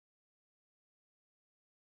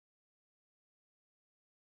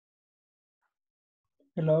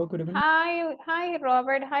Hello, good evening. Hi,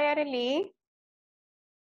 Robert. Hi, Arely.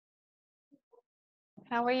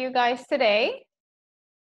 How are you guys today?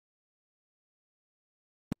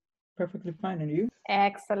 Perfectly fine, and you?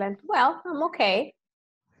 Excellent. Well, I'm okay.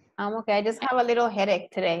 I'm okay. I just have a little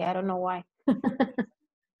headache today. I don't know why.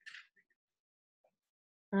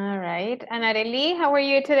 All right. And Arely, how are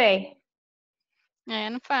you today?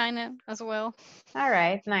 And fine as well. All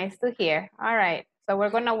right. Nice to hear. All right. So we're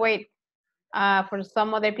going to wait for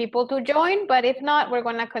some other people to join, but if not, we're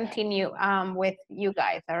going to continue with you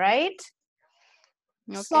guys. All right.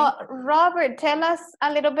 Okay. So, Robert, tell us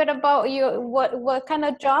a little bit about you. What kind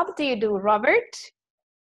of job do you do, Robert?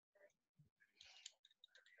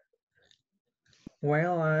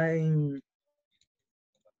 Well,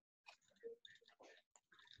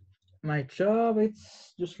 my job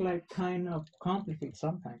it's just like kind of complicated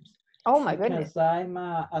sometimes Oh my goodness. because I'm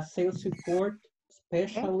a sales support Okay.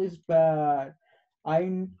 specialist, but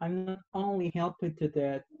I'm not only helping to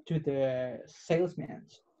the salesmen.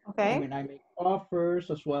 I Okay. mean, I make offers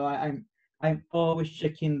as well. I'm always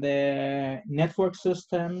checking the network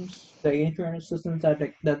systems, the internet systems that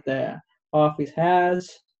the office has.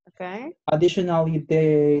 Okay. Additionally,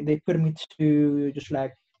 they put me to just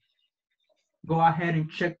like go ahead and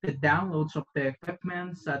check the downloads of the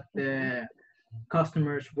equipments at Mhm. the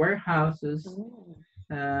customers' warehouses.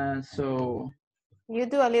 Mm. So You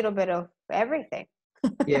do a little bit of everything.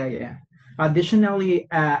 yeah, yeah. Additionally,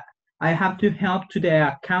 I have to help to the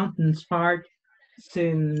accountants part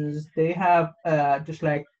since they have just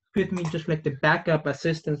like put me just like the backup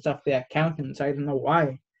assistance of the accountants. I don't know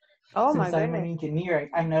why. Oh my Since I'm an goodness. engineer,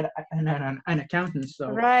 I'm not an accountant. So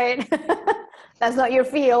Right. That's not your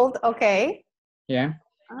field. Okay. yeah.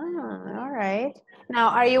 Ah, all right. Now,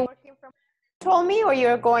 are you working from told me or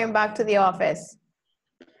you're going back to the office?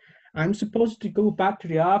 I'm supposed to go back to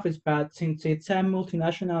the office, but since it's a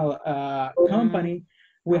multinational Mm. company,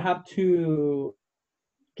 we have to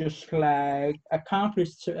just like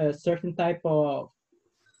accomplish a certain type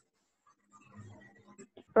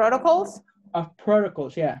Protocols? of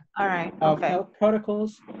protocols, yeah, All right. of Okay. health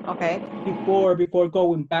protocols Okay. before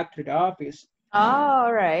going back to the office.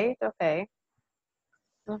 All right. Okay.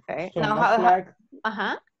 Okay. So Now, most like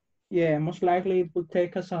uh-huh. yeah, most likely it will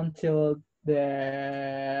take us until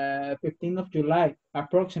the 15th of July,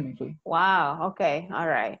 approximately. Wow. Okay. All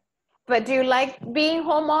right. But do you like being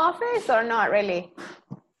home office or not really?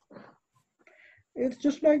 It's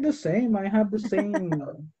just like the same. I have the same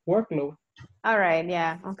workload. All right.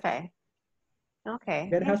 Yeah. Okay. Okay.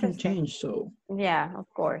 That hasn't Interesting. changed. So Yeah, of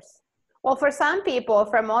course. Well, for some people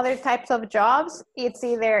from other types of jobs, it's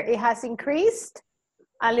either it has increased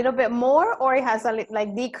a little bit more or it has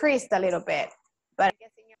like decreased a little bit. But I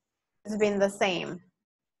guess in your it's been the same.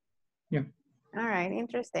 yeah. All right,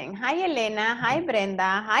 interesting. Hi, Elena. Hi,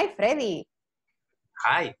 Brenda. Hi, Freddy.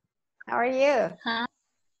 Hi, How are you? Huh?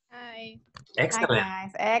 Hi. Hi, excellent.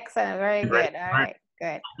 guys. Excellent. Very Ready good. All to learn. right,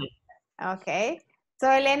 good. Okay. So,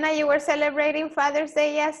 Elena, you were celebrating Father's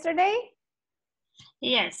Day yesterday?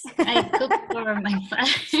 Yes, I cook for my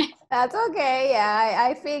father. That's okay. Yeah,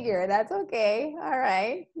 I figure that's okay. All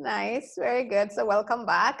right. Nice. Very good. So welcome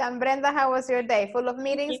back. And Brenda, how was your day? Full of Thank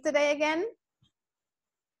meetings you. today again?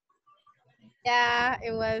 Yeah,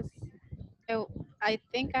 it was. It, I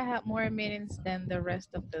think I had more meetings than the rest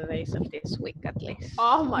of the days of this week, at least.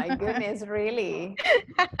 Oh my goodness, really?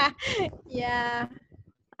 Yeah,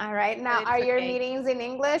 All right. but Now, it's are your okay. meetings in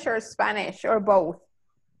English or Spanish or both?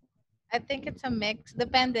 I think it's a mix,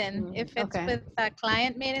 depending. Mm, If it's okay. with a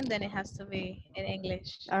client meeting, then it has to be in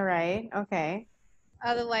English. All right. Okay.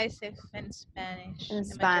 Otherwise, if in Spanish, In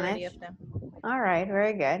the majority Spanish. of them. All right.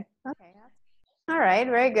 Very good. Okay. All right,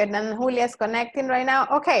 very good. And Julia's connecting right now.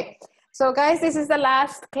 Okay, so guys, this is the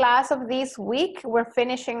last class of this week. We're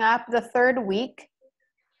finishing up the third week.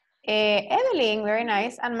 Evelyn, very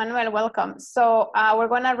nice, and Manuel, welcome. So we're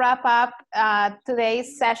going to wrap up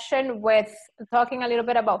today's session with talking a little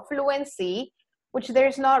bit about fluency, which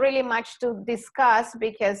there's not really much to discuss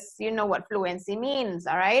because you know what fluency means,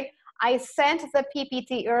 all right? I sent the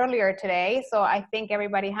PPT earlier today, so I think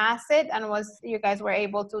everybody has it and you guys were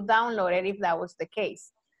able to download it if that was the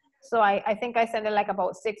case. So I think I sent it like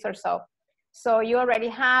about 6 or so. So you already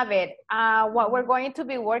have it. What we're going to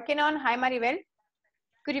be working on, hi Maribel.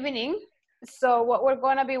 Good evening. So what we're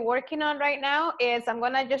going to be working on right now is I'm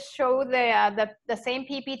going to just show the same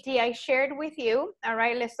PPT I shared with you. All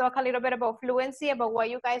right, let's talk a little bit about fluency, about what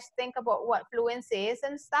you guys think about what fluency is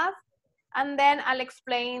and stuff. And then I'll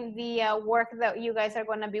explain the work that you guys are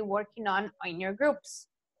going to be working on in your groups.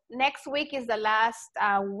 Next week is the last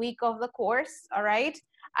week of the course, all right?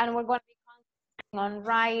 And we're going to be concentrating on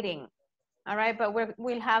writing. All right, but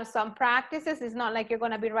we'll have some practices. It's not like you're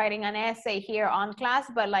going to be writing an essay here on class,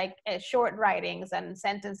 but like short writings and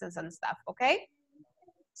sentences and stuff, okay?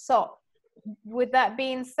 So with that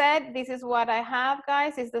being said, this is what I have,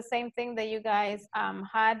 guys. It's the same thing that you guys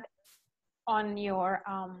had on your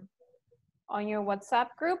WhatsApp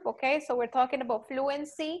group, okay? So we're talking about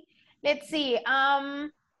fluency. Let's see.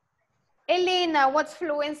 Elena, what's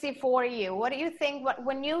fluency for you? What do you think?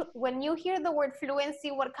 When you hear the word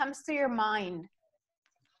fluency, what comes to your mind?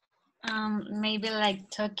 Maybe like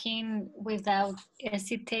talking without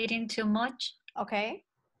hesitating too much. Okay.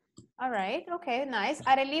 All right. Okay, nice.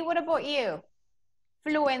 Arely, what about you?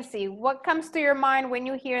 Fluency. What comes to your mind when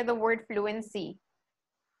you hear the word fluency?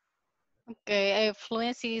 Okay,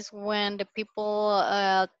 fluency is when the people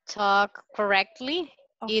talk correctly.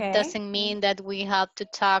 Okay. It doesn't mean that we have to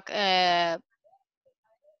talk. I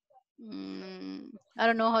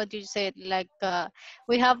don't know how to say it. Like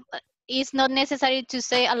we have. It's not necessary to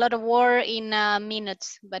say a lot of word in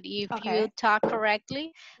minutes, but if you talk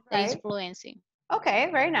correctly, that is fluency. Okay,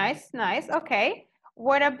 very nice, nice. Okay.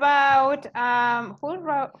 What about who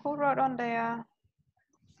wrote on the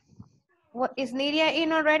what is Nidia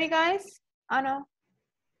in already, guys? Oh no.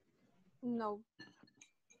 No.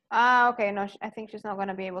 Okay, no, I think she's not going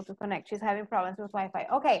to be able to connect. She's having problems with Wi-Fi.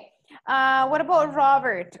 Okay. What about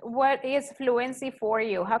Robert? What is fluency for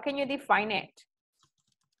you? How can you define it?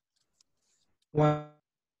 Well,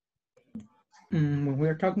 when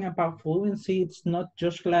we're talking about fluency, it's not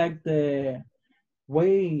just like the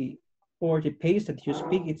way or the pace that you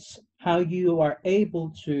speak, it's how you are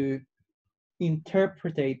able to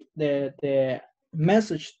interpret the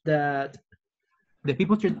message that the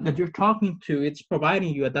people that you're talking to, it's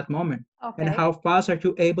providing you at that moment. Okay. And how fast are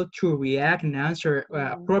you able to react and answer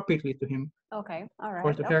appropriately to him. Okay, all right,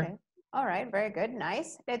 or to her. okay. All right, very good,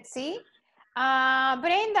 nice. Let's see.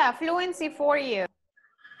 Brenda, fluency for you.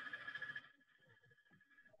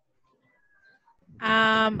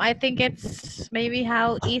 I think it's maybe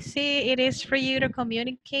how easy it is for you to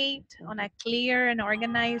communicate on a clear and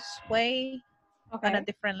organized way on a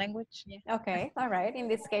different language. Yeah. Okay, all right. In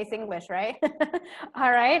this case, English, right?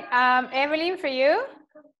 All right. Evelyn, for you?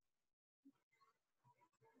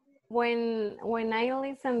 When I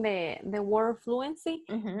listen the word fluency,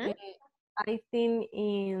 I think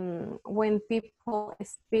in when people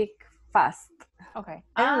speak fast. Okay.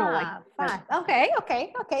 I don't know why. Fast.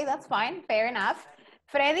 Okay, that's fine. Fair enough.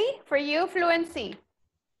 Freddy, for you, fluency.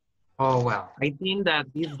 Oh, well, I think that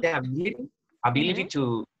is the ability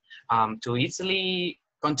to easily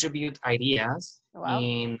contribute ideas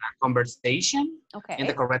in a conversation in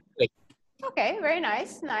the correct way. Okay, very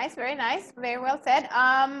nice, nice, very nice, very well said.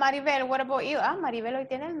 Maribel, what about you? Maribel hoy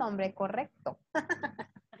tiene el nombre correcto.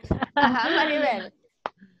 Maribel.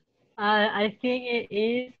 I think it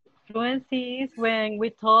is fluency is when we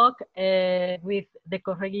talk with the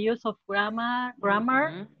correct use of grammar,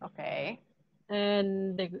 okay,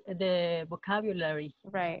 and the vocabulary.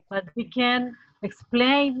 Right. But we can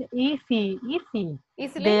explain easily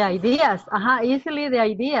the ideas. Easily the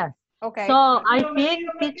ideas. Okay. So I think,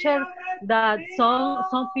 teacher, that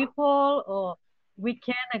some people we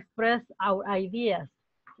can express our ideas.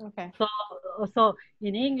 Okay. So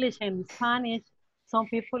in English and Spanish, some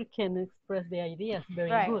people can express the ideas very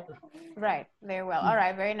good. Right, very well. All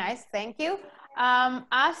right, very nice. Thank you.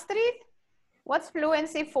 Astrid, what's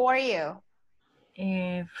fluency for you?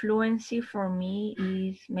 Fluency for me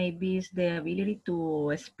is maybe the ability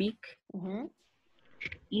to speak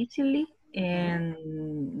easily and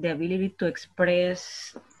the ability to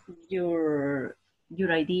express your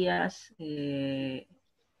ideas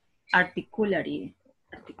articulately.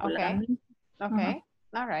 Okay.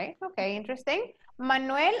 All right. Okay. Interesting.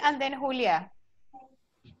 Manuel and then Julia.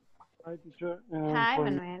 Hi, teacher. Hi,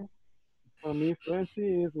 Manuel. For me,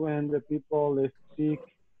 fluency is when the people speak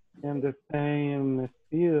in the same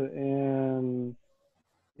speed and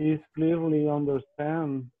is clearly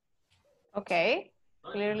understand. Okay.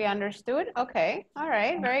 Clearly understood. Okay. All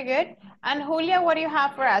right. Very good. And Julia, what do you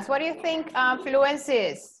have for us? What do you think fluency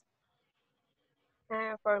is?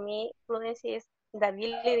 For me, fluency is the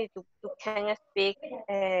ability to can speak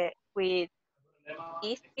with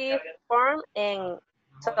easy form and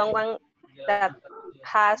someone that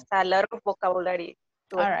has a lot of vocabulary.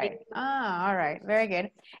 All right. All right. Very good.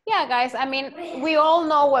 Yeah, guys, I mean, we all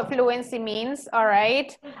know what fluency means, all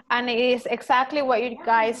right? And it is exactly what you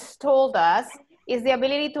guys told us, is the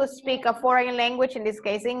ability to speak a foreign language, in this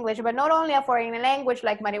case, English, but not only a foreign language,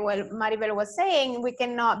 like Maribel was saying, we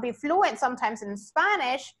cannot be fluent sometimes in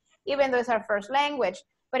Spanish, even though it's our first language.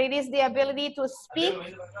 but it is the ability to speak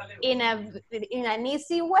in an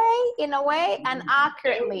easy way, in a way, and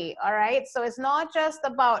accurately, all right? So it's not just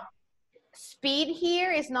about speed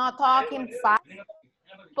here, it's not talking fast.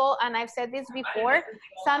 And I've said this before,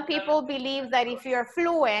 some people believe that if you're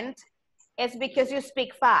fluent, it's because you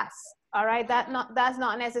speak fast, all right? That's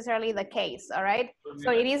not necessarily the case, all right?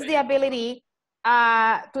 So it is the ability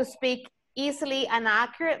to speak easily and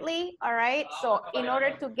accurately, all right? So in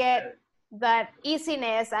order to get that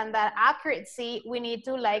easiness and that accuracy, we need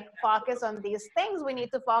to like focus on these things. We need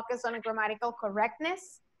to focus on grammatical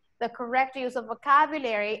correctness, the correct use of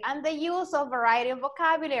vocabulary, and the use of variety of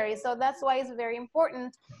vocabulary. So that's why it's very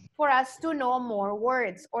important for us to know more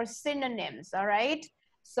words or synonyms, all right?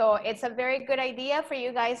 So it's a very good idea for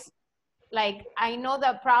you guys. Like, I know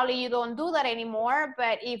that probably you don't do that anymore,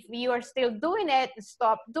 but if you are still doing it,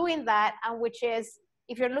 stop doing that. And which is,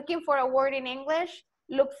 if you're looking for a word in English,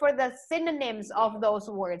 look for the synonyms of those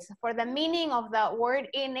words, for the meaning of that word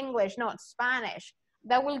in English, not Spanish.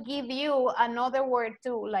 That will give you another word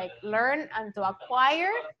to like learn and to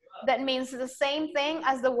acquire that means the same thing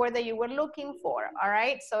as the word that you were looking for, all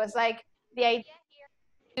right? So it's like the idea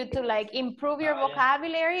here to like improve your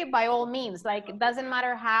vocabulary by all means, like it doesn't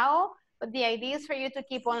matter how, but the idea is for you to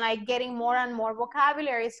keep on like getting more and more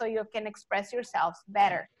vocabulary so you can express yourselves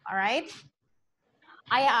better, all right?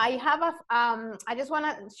 I have a, I just want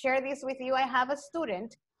to share this with you. I have a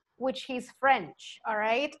student, which he's French, all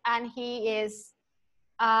right? And he is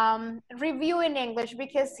reviewing English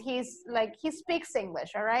because he's like, he speaks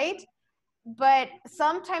English, all right? But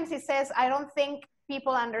sometimes he says, I don't think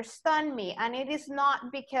people understand me. And it is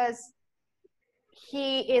not because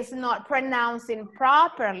he is not pronouncing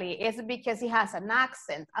properly. It's because he has an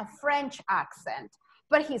accent, a French accent,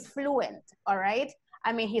 but he's fluent, all right?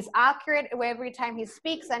 I mean, he's accurate every time he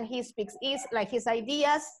speaks, and he speaks like his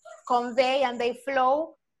ideas convey and they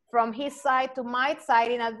flow from his side to my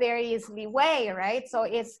side in a very easily way, right? So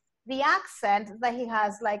it's the accent that he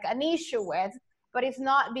has like an issue with, but it's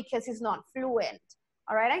not because he's not fluent,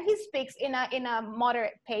 all right? And he speaks in a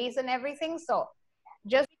moderate pace and everything. So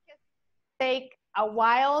just because it takes a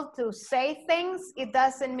while to say things, it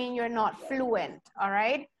doesn't mean you're not fluent, all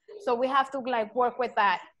right? So we have to like work with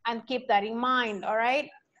that and keep that in mind, all right?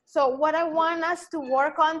 So what I want us to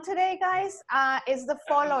work on today, guys, is the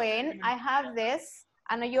following. I have this,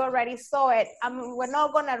 and you already saw it. We're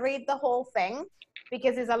not gonna read the whole thing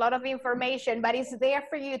because it's a lot of information, but it's there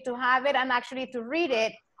for you to have it and actually to read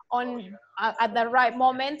it on at the right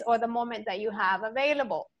moment or the moment that you have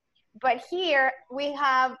available. But here we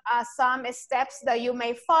have some steps that you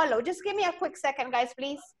may follow. Just give me a quick second, guys,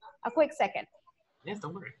 please. A quick second. Yes,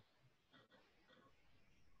 don't worry.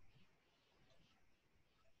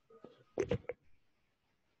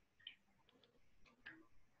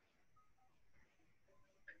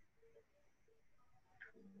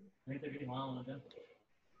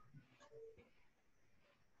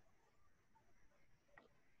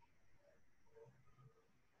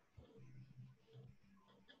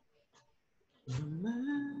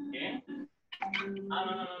 ¿Qué?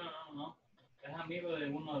 No. Es amigo de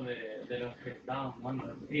uno de los que estaban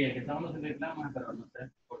jugando. Sí, el que estaba haciendo reclamos, pero no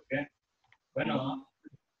sé por qué. Bueno.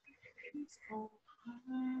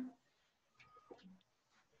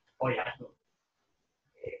 Oye,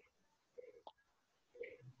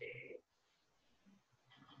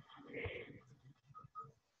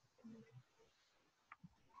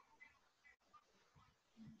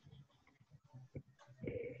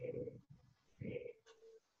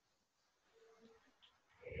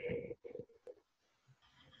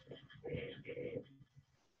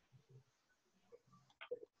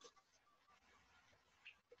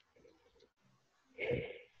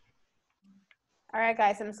 All right,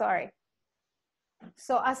 guys, I'm sorry.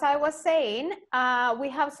 So as I was saying, we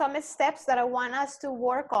have some steps that I want us to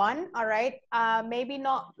work on, all right? Maybe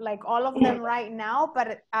not like all of them right now,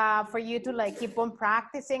 but for you to like keep on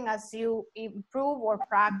practicing as you improve or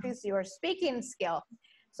practice your speaking skill.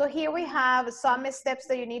 So here we have some steps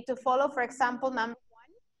that you need to follow. For example, number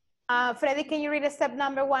one. Freddy, can you read step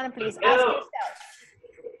number one, please? Ask yourself.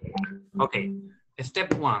 Okay,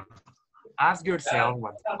 step one. Ask yourself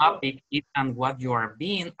what the topic is and what you are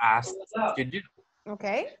being asked to do.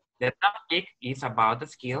 Okay. The topic is about the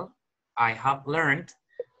skill I have learned.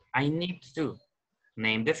 I need to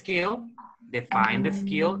name the skill, define the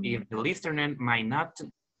skill if the listener might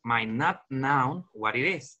not know what it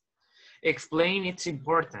is. Explain its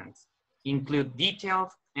importance. Include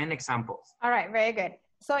details and examples. All right, very good.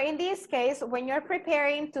 So in this case, when you're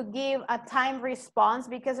preparing to give a timed response,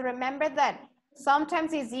 because remember that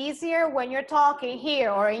sometimes it's easier when you're talking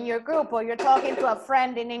here or in your group or you're talking to a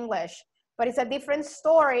friend in English. but it's a different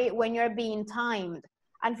story when you're being timed.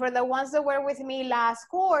 And for the ones that were with me last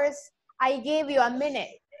course, I gave you a minute.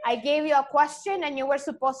 I gave you a question and you were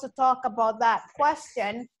supposed to talk about that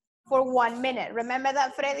question for 1 minute. Remember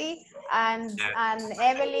that, Freddy? And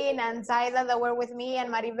Evelyn and Zaida that were with me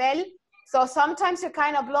and Maribel. So sometimes you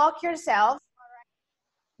kind of block yourself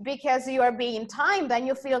because you are being timed and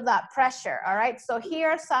you feel that pressure, all right? So here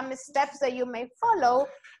are some steps that you may follow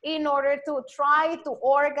in order to try to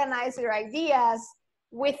organize your ideas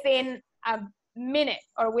within a minute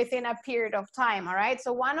or within a period of time, all right?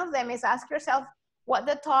 So one of them is ask yourself what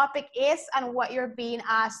the topic is and what you're being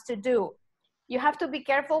asked to do. You have to be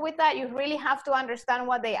careful with that. You really have to understand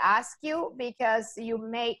what they ask you because you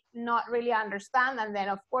may not really understand, and then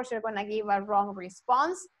of course you're gonna give a wrong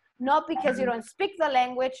response, not because you don't speak the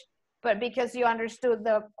language, but because you understood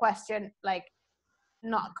the question like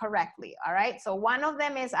not correctly, all right? So one of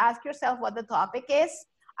them is ask yourself what the topic is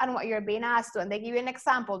and what you're being asked to, and they give you an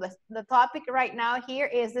example. The topic right now here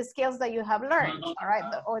is the skills that you have learned, all right,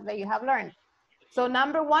 or that you have learned. So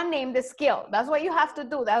number one, name the skill. That's what you have to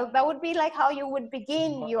do. That would be like how you would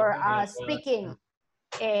begin your speaking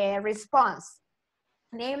response.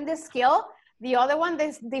 Name the skill. The other one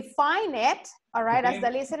is define it, all right, as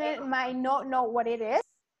the listener might not know what it is.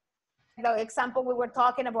 The example we were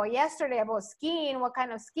talking about yesterday about skiing, what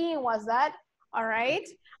kind of skiing was that, all right?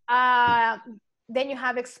 Then you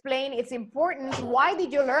have explained its importance. Why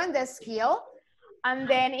did you learn this skill? And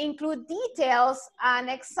then include details and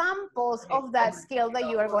examples of that skill that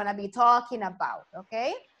you are going to be talking about,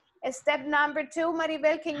 okay? Step number two,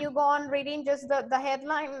 Maribel, can you go on reading just the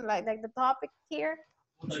headline, like the topic here?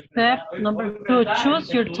 Step number two,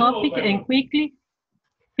 choose your topic and quickly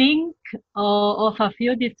think of a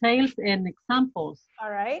few details and examples.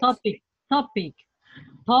 All right. Topic,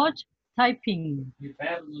 touch, typing,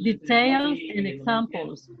 details and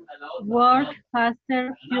examples. Work faster,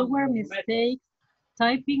 fewer mistakes,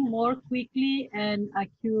 typing more quickly and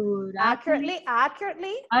accurately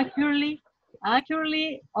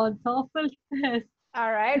on TOEFL test.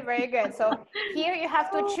 All right, very good. So here you have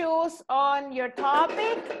to choose on your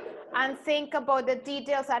topic and think about the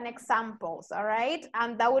details and examples, all right?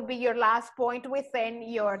 And that would be your last point within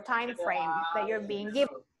your time frame that you're being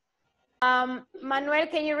given. Manuel,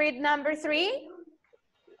 can you read number 3?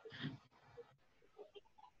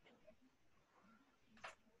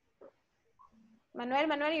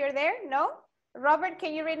 Manuel, you're there? No? Robert,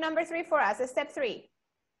 can you read number 3 for us? Step 3.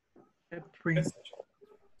 Step 3.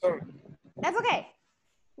 Sorry. That's okay.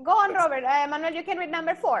 Go on, Robert. Manuel, you can read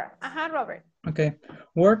number 4. Robert. Okay.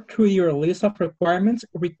 Work through your list of requirements.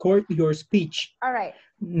 Record your speech. All right.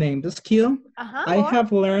 Name the skill. I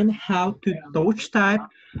have learned how to touch type,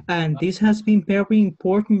 and this has been very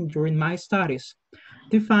important during my studies.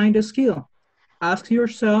 Define the skill. Ask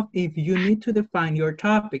yourself if you need to define your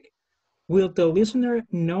topic. Will the listener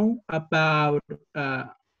know about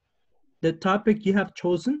the topic you have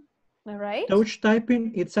chosen? All right. Touch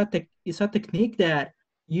typing is a technique that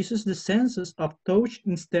uses the senses of touch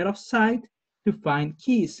instead of sight to find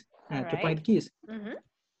keys.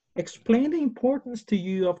 Explain the importance to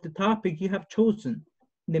you of the topic you have chosen.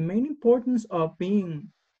 The main importance of being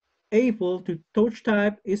able to touch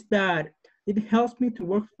type is that it helps me to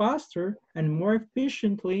work faster and more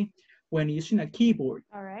efficiently when using a keyboard.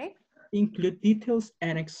 All right. Include details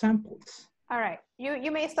and examples. All right,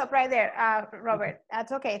 you may stop right there, Robert.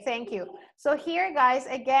 That's okay, thank you. So here, guys,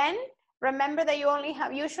 again, remember that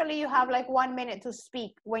usually you have like 1 minute to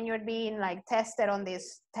speak when you're being like tested on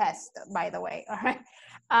this test, by the way, all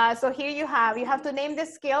right? So here you have to name the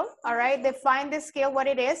skill, all right? Define the skill, what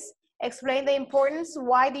it is, explain the importance,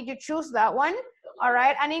 why did you choose that one, all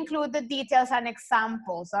right? And include the details and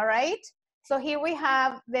examples, all right? So here we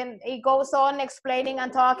have, then it goes on explaining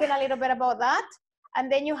and talking a little bit about that.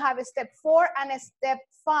 And then you have a step 4 and a step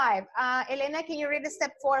 5. Elena, can you read the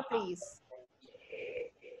step 4, please?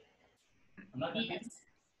 Yes.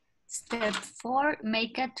 Step 4,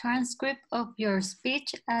 make a transcript of your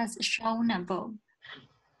speech as shown above.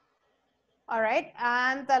 All right,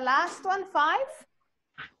 and the last one, 5.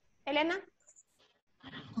 Elena?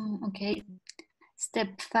 Okay.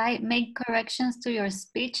 Step 5, make corrections to your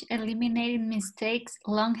speech, eliminating mistakes,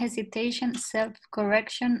 long hesitation,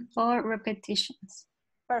 self-correction, or repetitions.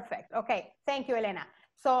 Perfect. Okay. Thank you, Elena.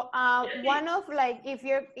 So one of like, if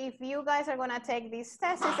you guys are gonna take this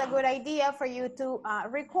test, it's a good idea for you to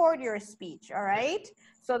record your speech. All right.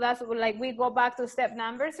 So that's like we go back to step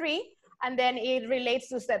number 3, and then it relates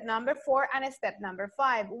to step number 4 and step number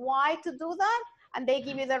 5. Why to do that? And they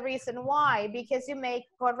give you the reason why, because you make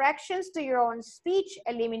corrections to your own speech,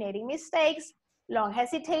 eliminating mistakes, long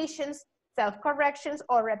hesitations, self-corrections,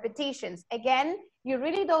 or repetitions. Again, you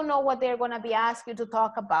really don't know what they're going to be asked you to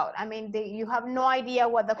talk about. I mean, you have no idea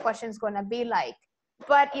what the question is going to be like.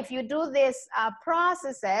 But if you do these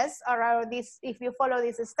processes, or this, if you follow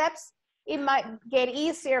these steps, it might get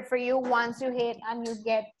easier for you once you hit and you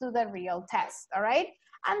get to the real test, all right?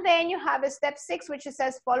 And then you have a step 6, which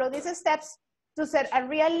says follow these steps to set a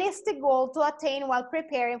realistic goal to attain while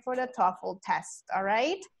preparing for the TOEFL test, all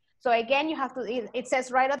right? So again, you have to, it says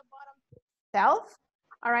right at the bottom, self,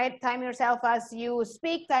 all right? Time yourself as you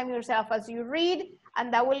speak, time yourself as you read,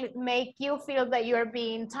 and that will make you feel that you're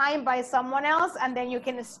being timed by someone else, and then you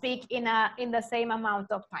can speak in the same amount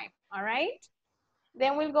of time, all right?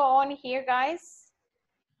 Then we'll go on here, guys.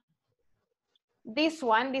 This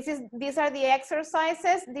one, these are the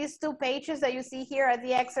exercises. These 2 pages that you see here are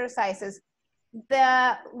the exercises.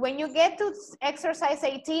 When you get to exercise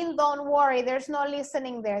 18, don't worry, there's no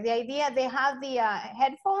listening there. The idea, they have the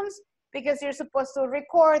headphones because you're supposed to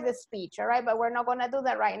record the speech, all right? But we're not gonna do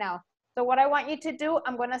that right now. So what I want you to do,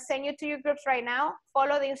 I'm gonna send you to your groups right now,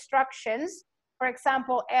 follow the instructions. For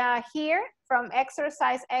example, here from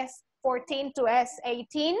exercise S14 to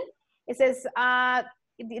S18, it says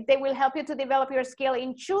they will help you to develop your skill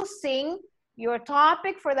in choosing your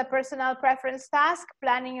topic for the personal preference task,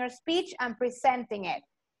 planning your speech, and presenting it.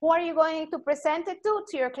 Who are you going to present it to?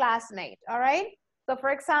 To your classmate, all right? So for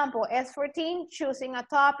example, S14, choosing a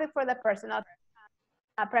topic for the personal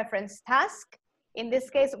preference task. In this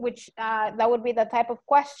case, which that would be the type of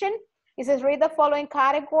question. It says, read the following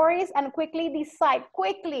categories and quickly decide,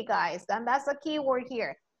 quickly guys, and that's the key word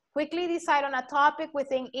here. Quickly decide on a topic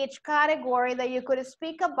within each category that you could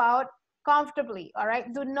speak about comfortably, all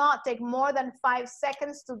right? Do not take more than 5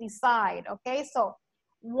 seconds to decide, okay? So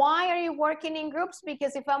why are you working in groups?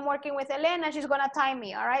 Because if I'm working with Elena, she's gonna time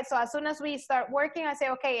me, all right? So as soon as we start working, I say,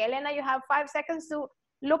 okay, Elena, you have 5 seconds to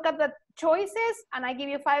look at the choices, and I give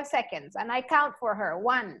you 5 seconds, and I count for her.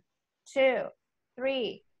 1, 2,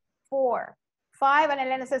 3, 4, 5, and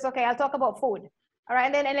Elena says, okay, I'll talk about food. All right,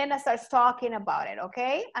 and then Elena starts talking about it,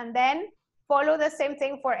 okay? And then follow the same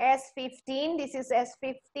thing for S15. This is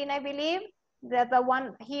S15, I believe. The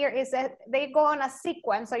one here is, they go on a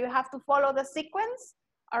sequence, so you have to follow the sequence,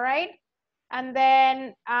 all right? And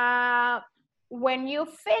then when you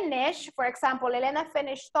finish, for example, Elena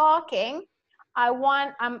finished talking,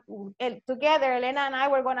 together, Elena and I,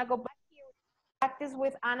 we're gonna go back here, practice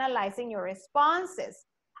with analyzing your responses.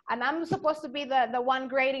 And I'm supposed to be the one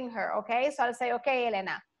grading her, okay? So I'll say, okay,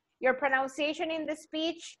 Elena, your pronunciation in the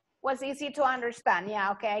speech was easy to understand.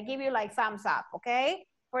 Yeah, okay, I give you like thumbs up, okay?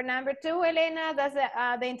 For number 2, Elena, does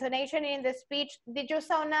the intonation in the speech, did you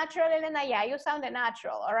sound natural, Elena? Yeah, you sounded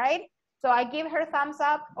natural, all right? So I give her thumbs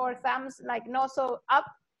up or thumbs like not so up,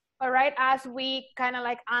 all right, as we kind of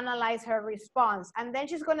like analyze her response. And then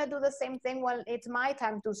she's gonna do the same thing when it's my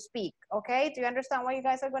time to speak, okay? Do you understand what you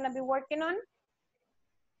guys are gonna be working on?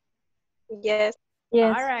 Yes.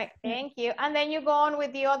 Yes. All right, thank you. And then you go on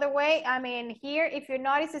with the other way. I mean, here, if you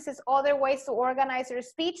notice, this is other ways to organize your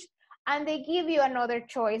speech, and they give you another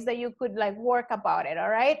choice that you could like work about it, all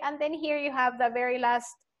right? And then here you have the very last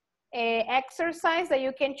exercise that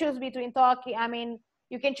you can choose between talking. I mean,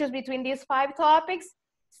 you can choose between these 5 topics,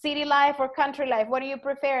 city life or country life. What do you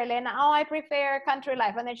prefer, Elena? Oh, I prefer country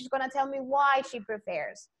life. And then she's gonna tell me why she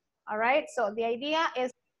prefers, all right? So the idea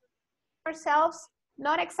is ourselves,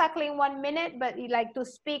 not exactly in 1 minute, but like to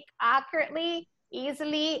speak accurately,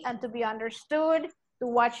 easily, and to be understood, to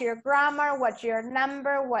watch your grammar, watch your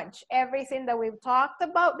number, watch everything that we've talked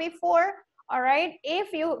about before, all right?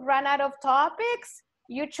 If you run out of topics,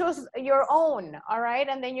 you choose your own, all right?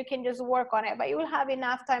 And then you can just work on it, but you will have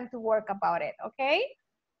enough time to work about it, okay?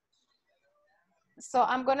 So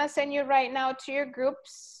I'm gonna send you right now to your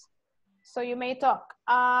groups so you may talk.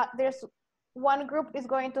 There's one group is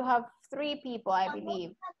going to have 3 people, I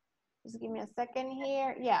believe. Just give me a second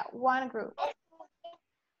here. Yeah, one group.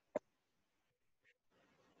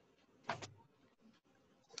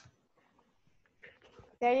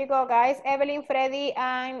 There you go, guys. Evelyn, Freddy,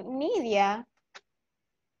 and Nidia.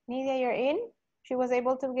 Nidia, you're in? She was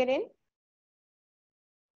able to get in?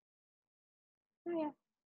 Oh, yeah.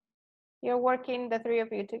 You're working, the 3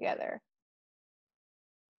 of you together.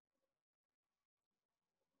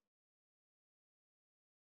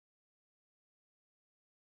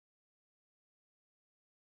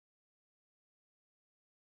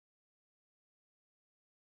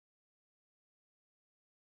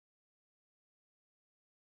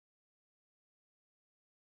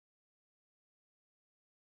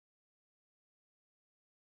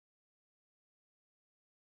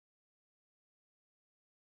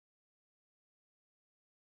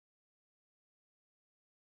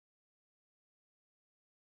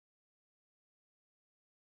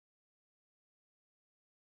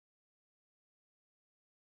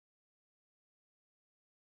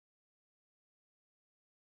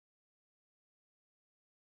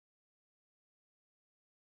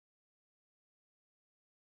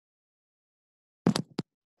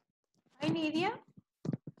 Nidia.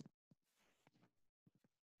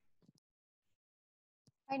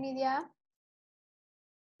 Hi, Nidia.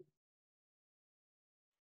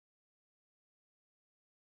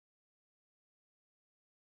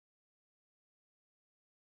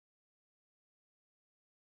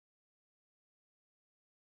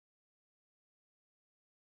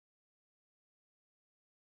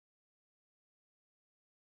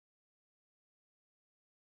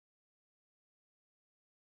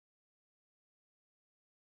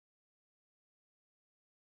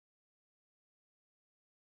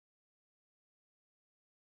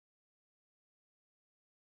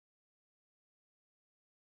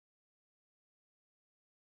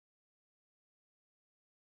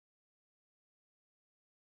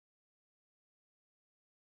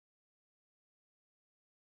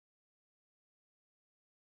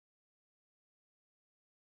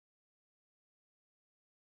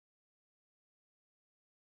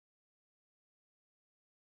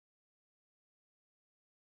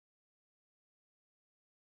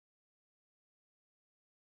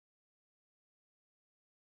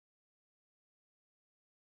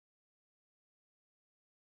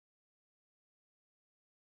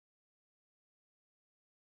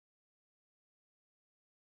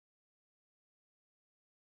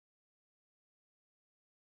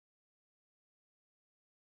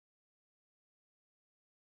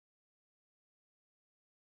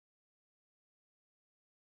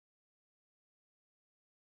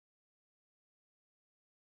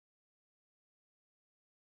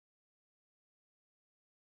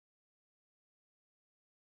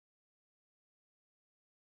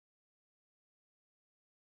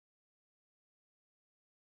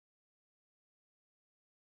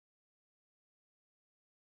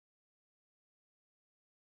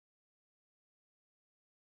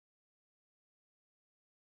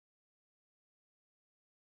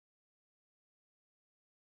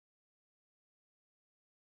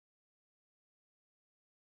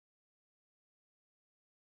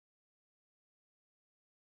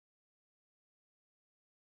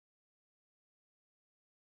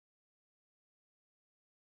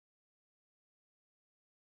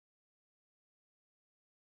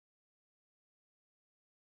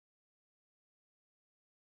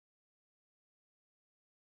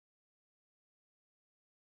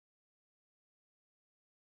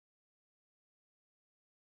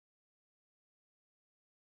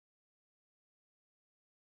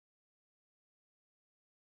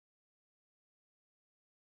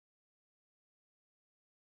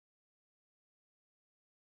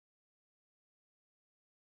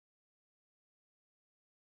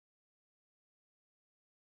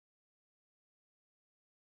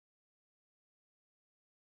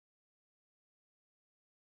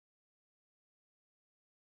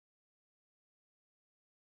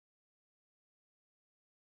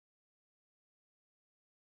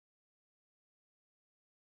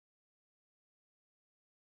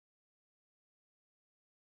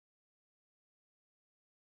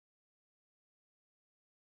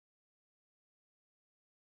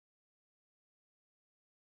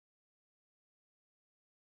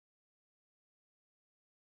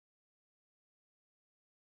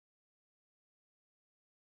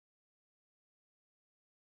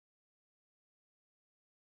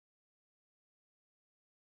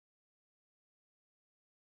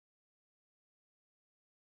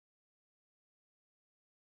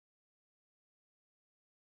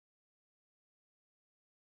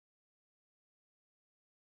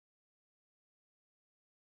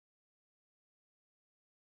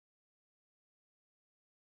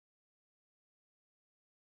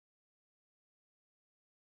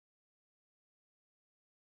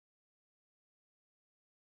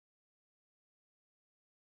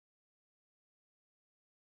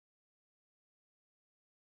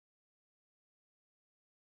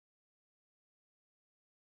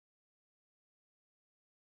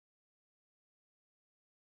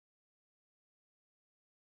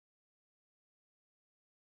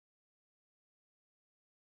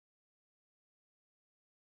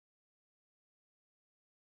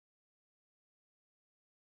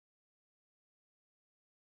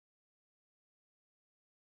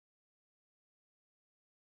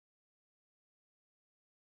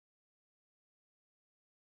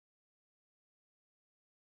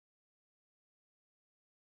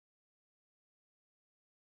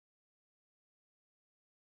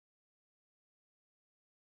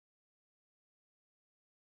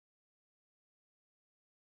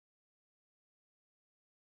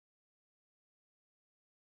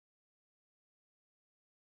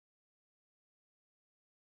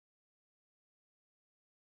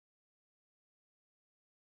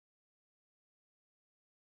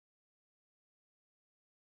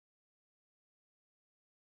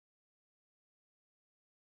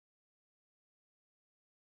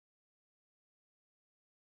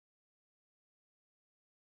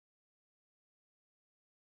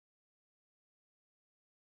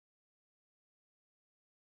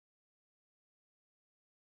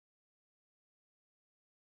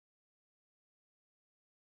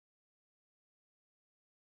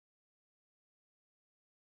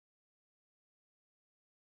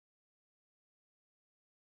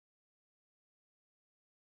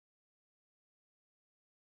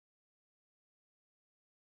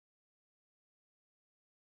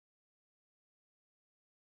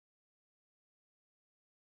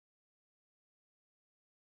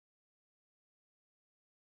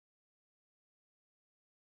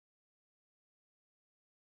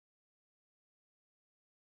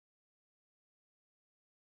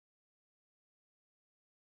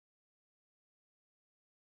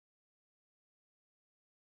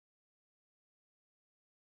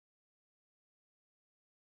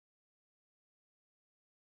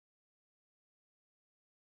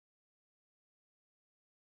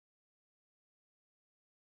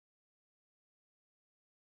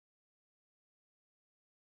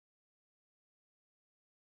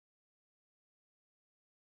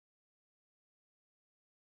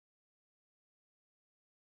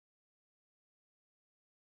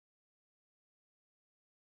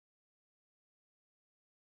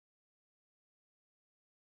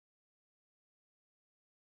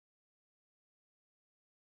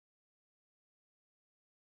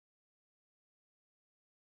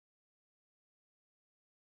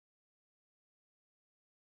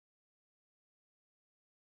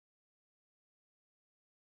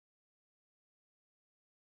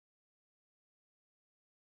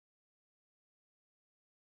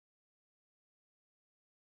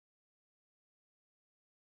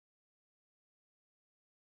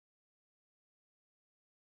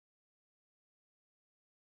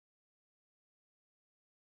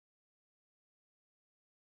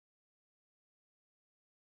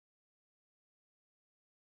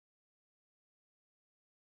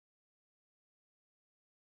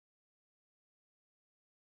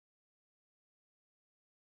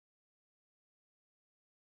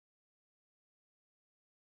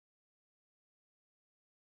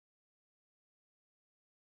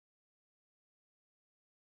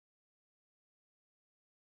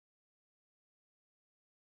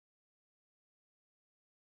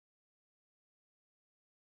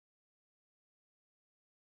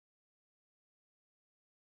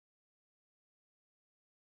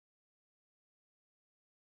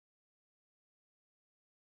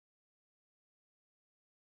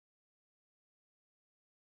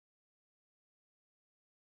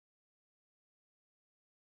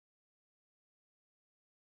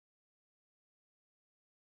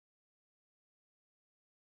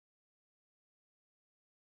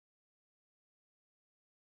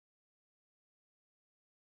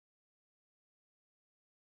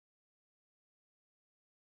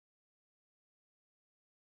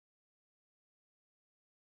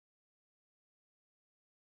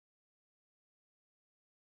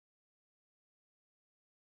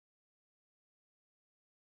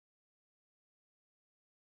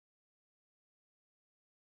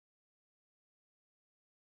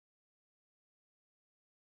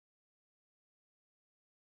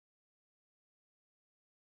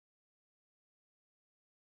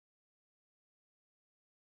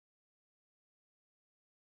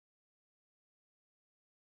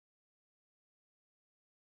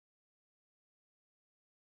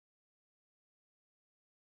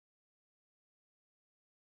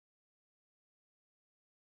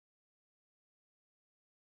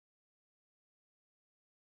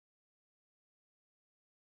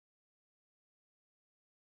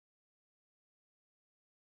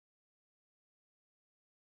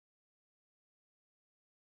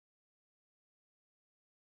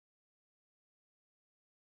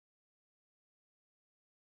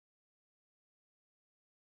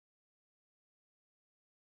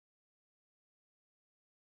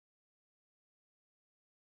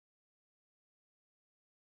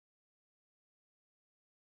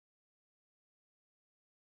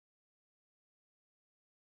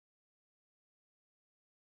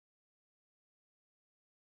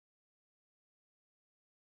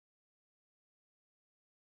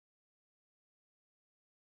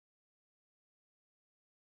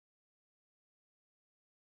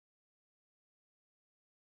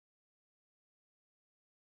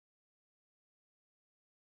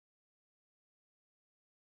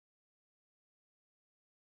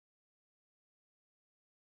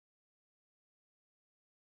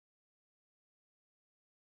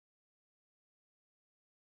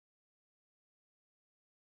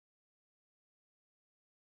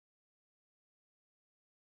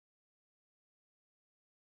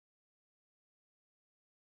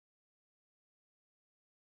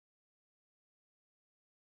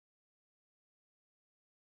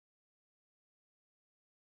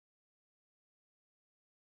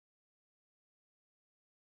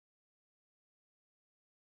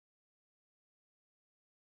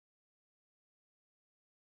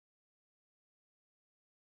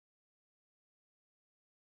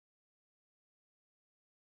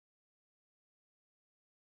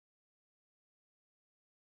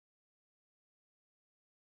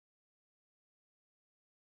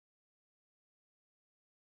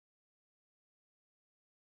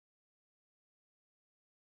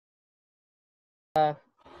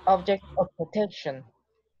 object of protection.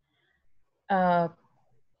 And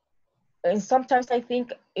sometimes I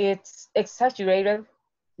think it's exaggerated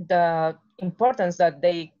the importance that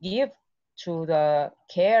they give to the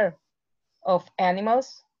care of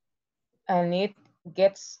animals, and it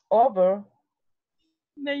gets over.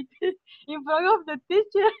 In front of the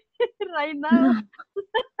teacher right now.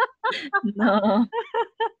 No.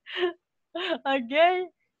 Okay.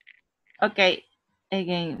 Okay.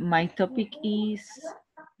 Again, my topic is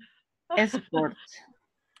sports.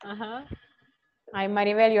 Uh-huh. Ay,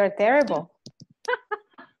 Maribel, you're terrible.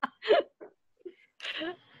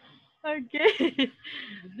 Okay.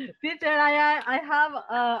 Teacher, I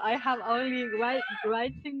have only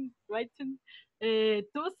writing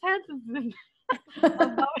two sentences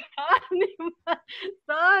about animals.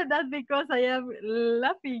 So that's because I am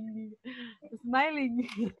laughing, smiling.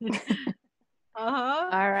 Uh-huh.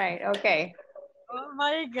 All right, okay. Oh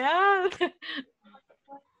my God.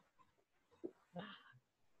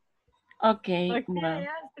 Okay, Okay, well,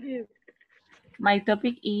 Astrid. my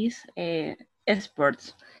topic is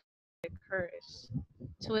sports. Curse.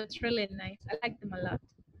 So it's really nice. I like them a lot.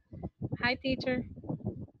 Hi, teacher.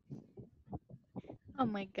 Oh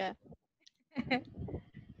my God.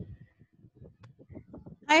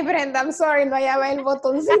 Ay, Brenda, I'm sorry, no hallaba el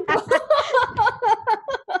botoncito.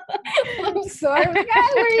 I'm sorry,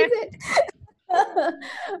 God, where is it?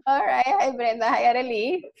 All right, hi, Brenda, hi,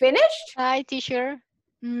 Arely. Finished? Hi, teacher.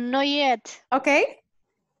 Not yet. Okay.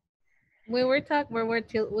 We were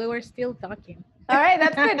still talking. All right,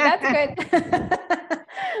 that's good, that's good.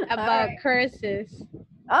 About right. curses.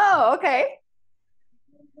 Oh, okay.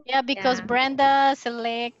 Yeah, because Yeah. Brenda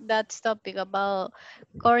select that topic about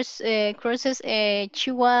courses.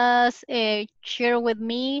 She was share with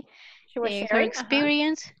me She was her sharing?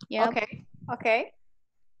 experience. Yep. Okay, okay.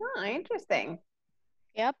 Oh, interesting.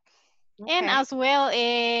 Yep. Okay. And as well,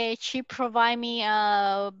 she provide me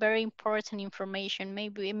very important information.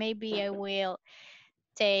 Maybe I will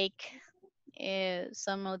take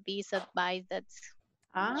some of these advice that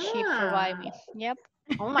she provide me. Yep.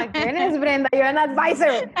 Oh my goodness, Brenda, you're an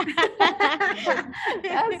advisor.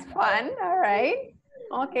 That's fun. All right.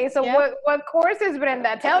 Okay, so Yep. what courses,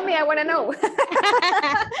 Brenda? Tell me, I want to know.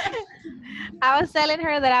 I was telling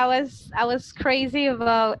her that I was crazy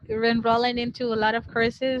about enrolling into a lot of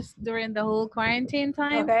courses during the whole quarantine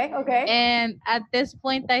time. Okay, okay. And at this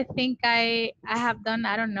point, I think I have done,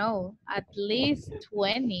 I don't know, at least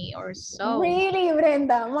 20 or so. Really,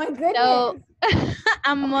 Brenda? My goodness. So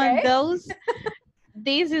I'm on Okay. those.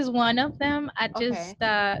 This is one of them. I Okay. just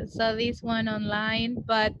saw this one online,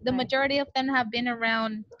 but the Right. majority of them have been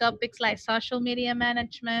around topics like social media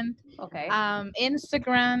management, Okay.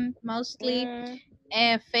 Instagram mostly,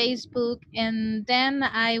 and Facebook. And then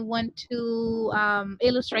I went to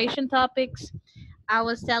illustration topics. I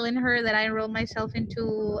was telling her that I enrolled myself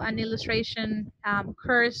into an illustration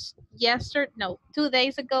course 2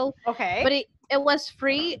 days ago. Okay. But it was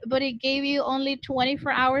free, but it gave you only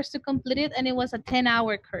 24 hours to complete it, and it was a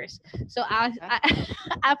 10-hour course. So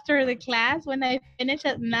after the class, when I finished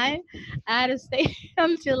at 9, I had to stay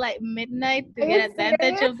until like midnight to Are get you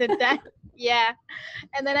advantage serious? of the time. Yeah,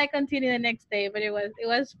 and then I continued the next day, but it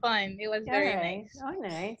was fun. It was very Alright. nice. Oh,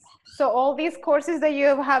 nice. So all these courses that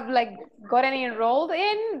you have like gotten enrolled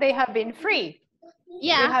in, they have been free. You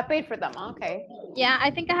Yeah, have paid for them. Okay. yeah. I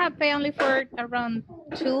think I have paid only for around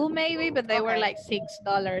 2, maybe, but they were Okay. like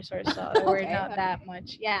 $6 or so. They were Okay. not that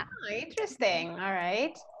much. Yeah. Oh, interesting. All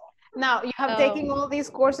right. Now you have So taken all these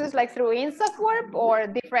courses like through InstaForp or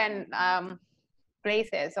different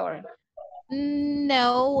places or.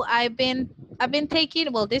 no, I've been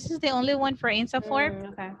taking. Well, this is the only one for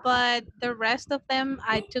InstaForp, Okay. but the rest of them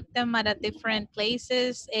I took them at a different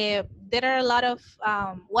places. There are a lot of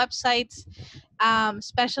websites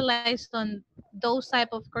specialized on those type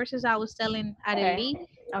of courses I was telling Okay. Areli.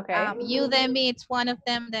 Okay. Udemy, it's one of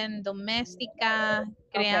them. Then Domestika,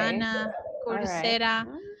 Okay. Creana, All right. Coursera,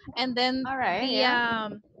 and then All right. the Yeah.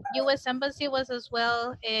 U.S. Embassy was as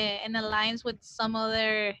well in alliance with some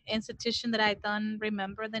other institution that I don't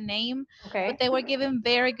remember the name, but Okay. they were giving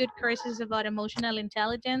very good courses about emotional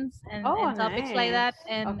intelligence Oh, and topics like nice. that,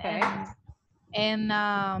 and Okay.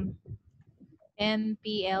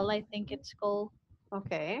 NPL, I think it's called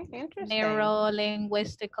Okay. Interesting. neuro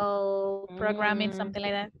linguistical programming, something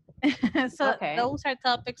like that. So Okay. those are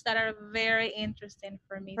topics that are very interesting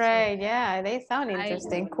for me. Right. Yeah. They sound I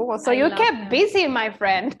interesting. Cool. So I you love kept them. busy, my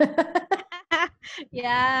friend.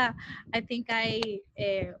 Yeah, I think I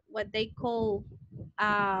what they call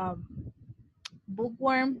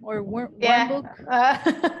bookworm or worm Yeah. book.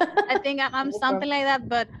 I think I'm something like that,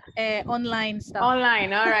 but online stuff.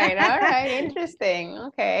 Online. All right. All right. Interesting.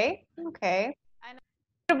 Okay. Okay. And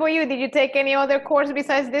what about you? Did you take any other course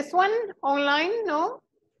besides this one online? No.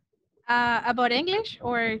 About English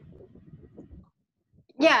or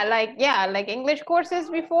Yeah, like English courses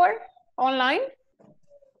before online.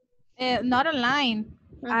 not online.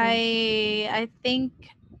 I think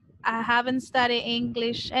I haven't studied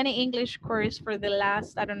any English course for the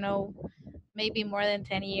last, I don't know, maybe more than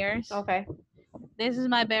 10 years. Okay. This is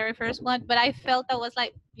my very first one, but I felt I was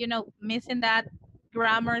like, missing that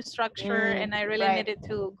grammar structure, and I really right. needed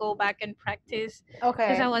to go back and practice Okay.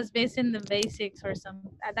 because I was missing the basics or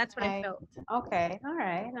something. That's what I Right. felt. Okay. All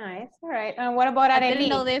right. Nice. All right. And what about I didn't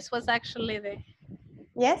know Arely? this was actually the.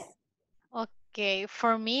 Yes. Okay,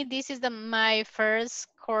 for me, this is my first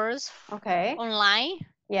course Okay. online,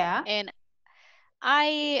 Yeah. and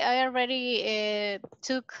I already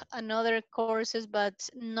took another courses, but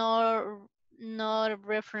not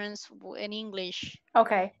reference in English.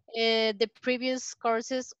 Okay. The previous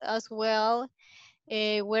courses as well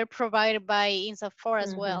were provided by INSA4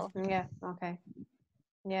 as well. Yeah. Okay.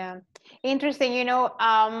 Yeah. Interesting.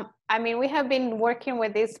 I mean, we have been working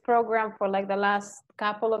with this program for like the last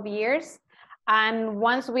couple of years. And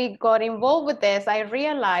once we got involved with this, I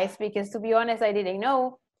realized, because to be honest, I didn't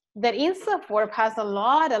know that INSAFORP has a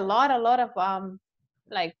lot of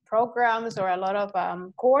like programs or a lot of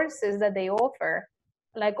courses that they offer,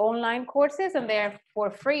 like online courses, and they're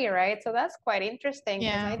for free, right? So that's quite interesting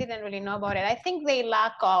because I didn't really know about it. I think they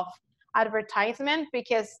lack of advertisement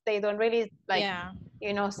because they don't really like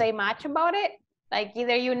say much about it. Like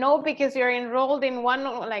either because you're enrolled in one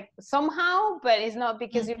like somehow, but it's not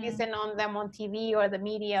because you listen on them on TV or the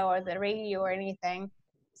media or the radio or anything.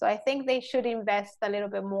 So I think they should invest a little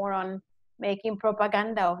bit more on making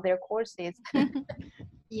propaganda of their courses.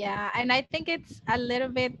 Yeah, and I think it's a little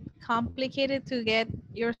bit complicated to get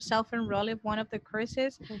yourself enrolled in one of the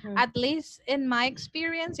courses. At least in my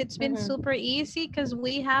experience, it's been super easy because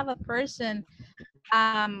we have a person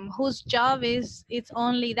whose job is it's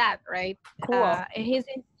only that, right? Cool. He's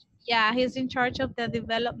in charge of the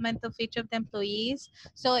development of each of the employees.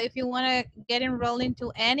 So if you want to get enrolled into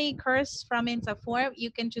any course from Insaform,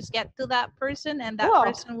 you can just get to that person, and that Cool.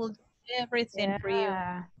 person will do everything for you.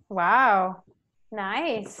 Wow.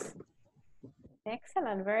 Nice.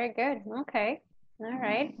 Excellent. Very good. Okay. All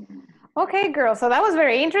right. Okay, girl. So that was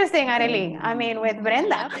very interesting, Arely. I mean, with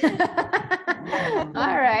Brenda.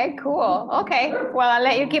 All right, cool. Okay. Well, I'll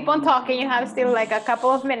let you keep on talking. You have still like a couple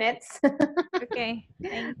of minutes. Okay.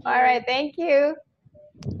 Thank you. All right. Thank you.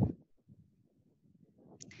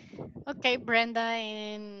 Okay, Brenda,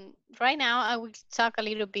 and right now I will talk a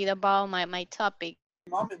little bit about my topic.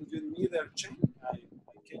 Moment you neither change, I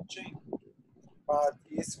can change, but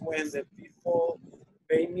it's when the people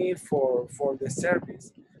pay me for the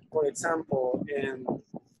service. For example, in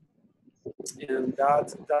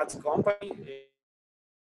that company,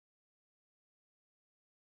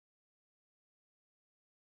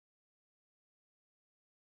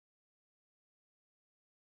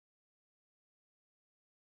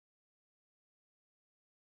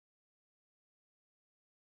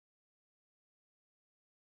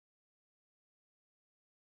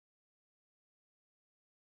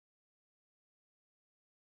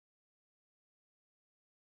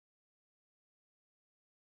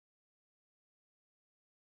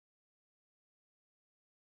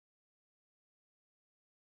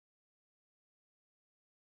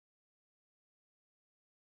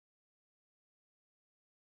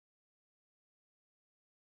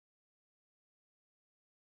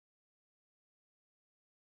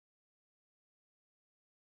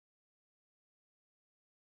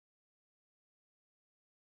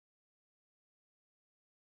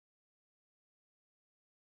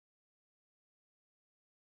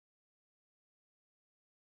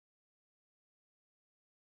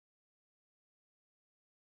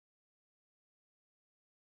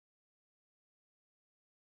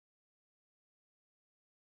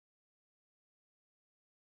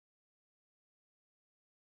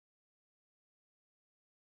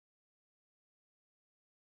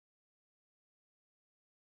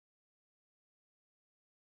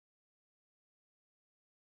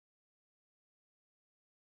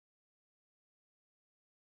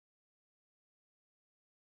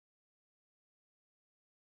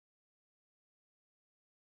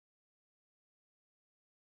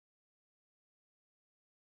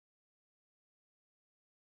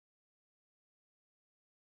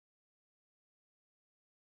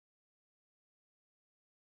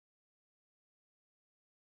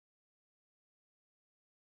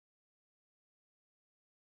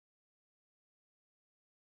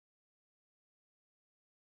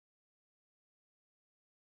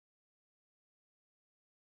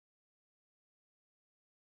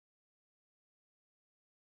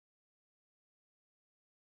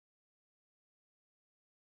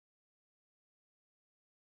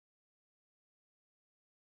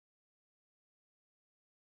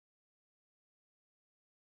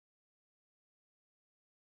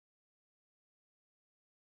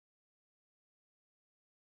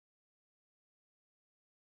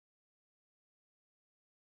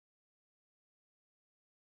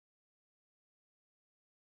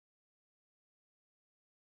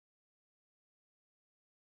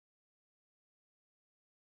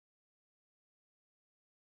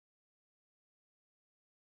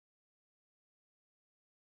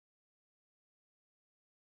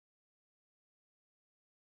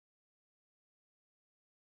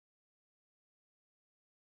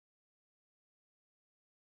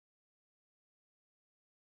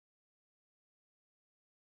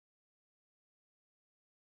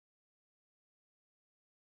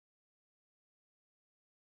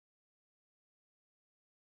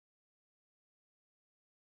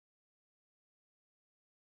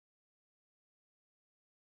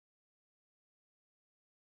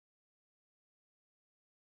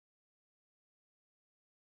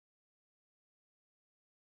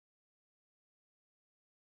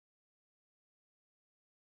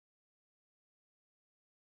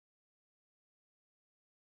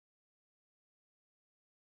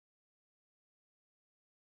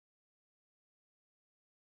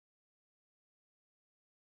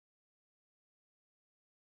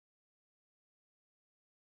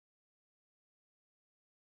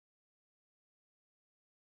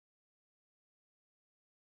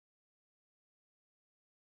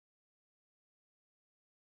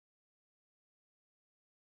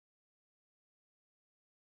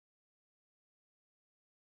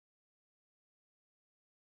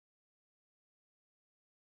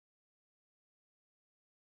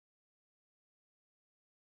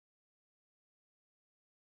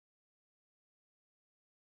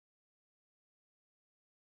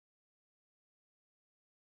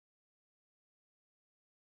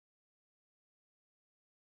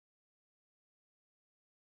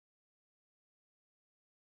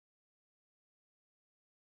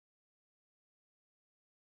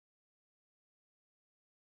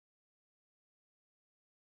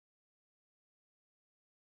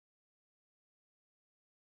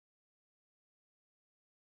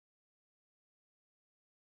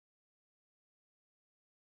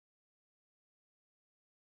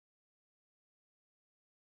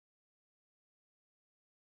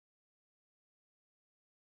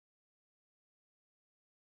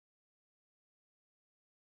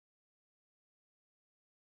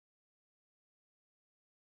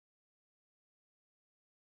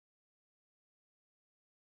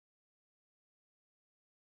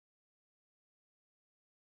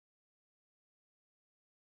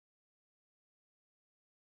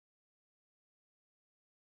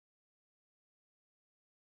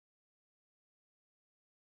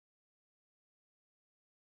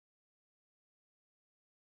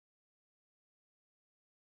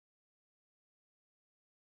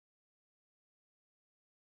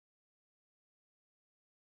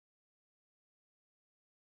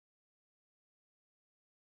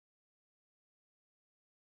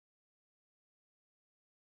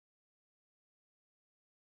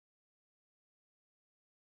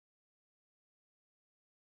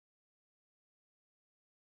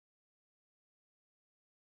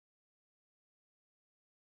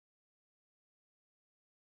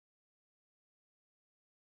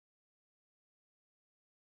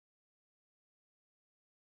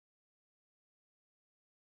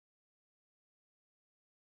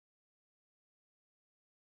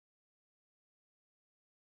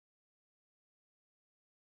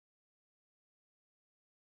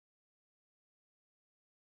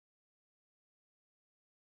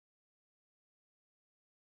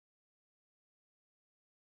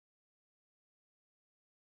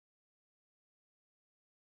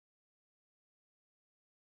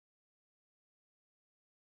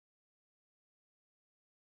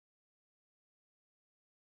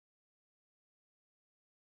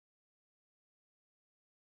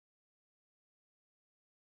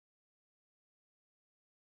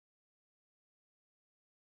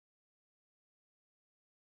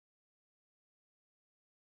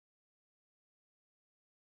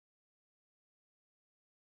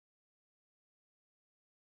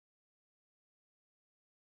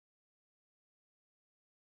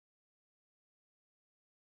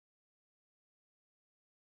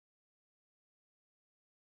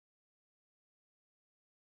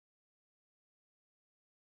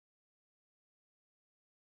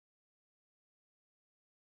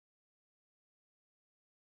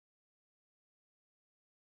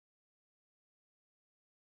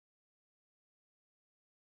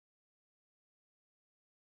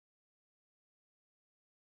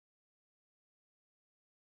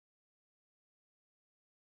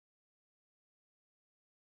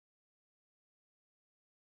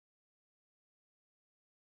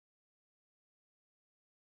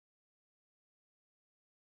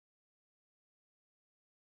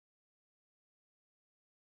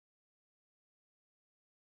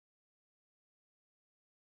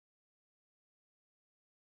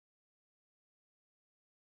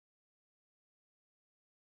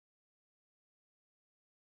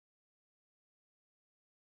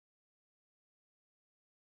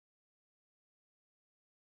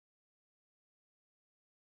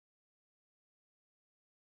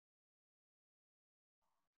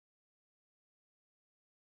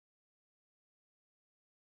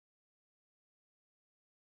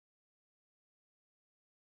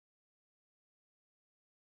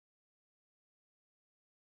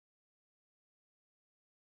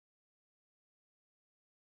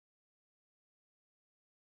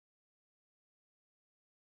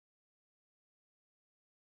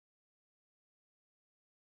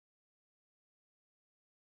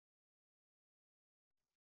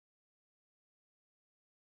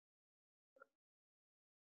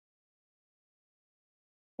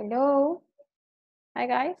 Hello. Hi,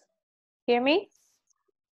 guys. Hear me?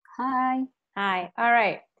 Hi. Hi. All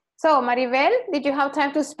right. So, Maribel, did you have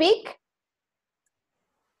time to speak?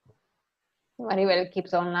 Maribel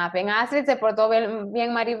keeps on laughing. Astrid se portó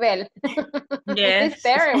bien, Maribel. Yes. It's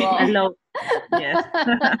terrible. Hello. Yes.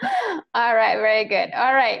 All right, very good.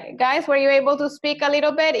 All right, guys, were you able to speak a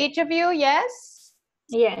little bit, each of you? Yes?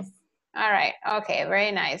 Yes. All right, okay,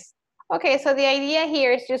 very nice. Okay, so the idea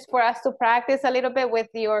here is just for us to practice a little bit with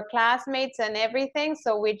your classmates and everything.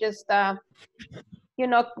 So we just, you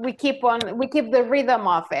know, we keep the rhythm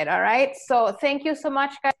of it, all right? So thank you so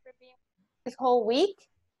much, guys, for being this whole week.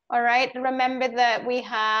 All right, remember that we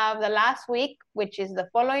have the last week, which is the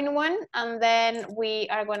following one, and then we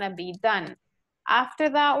are gonna be done. After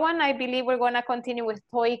that one, I believe we're gonna continue with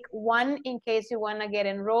TOEIC 1 in case you wanna get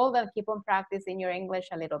enrolled and keep on practicing your English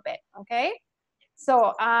a little bit, okay?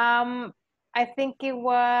 So I think it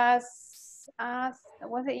was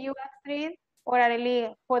it you, Astrid? Or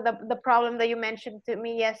Arely, for the problem that you mentioned to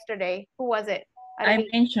me yesterday? Who was it? I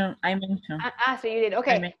mentioned. So you did.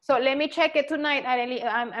 Okay, so let me check it tonight,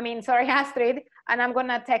 Arely. Sorry, Astrid, and I'm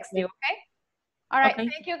gonna text you, okay? All right, Okay.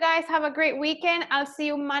 thank you guys. Have a great weekend. I'll see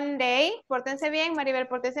you Monday. Pórtense bien, Maribel,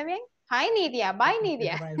 pórtense bien. Hi, Nidia. Bye,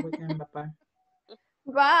 Nidia. Bye.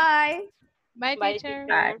 Bye. Bye, Bye, teacher.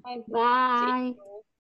 teacher. Bye. See you.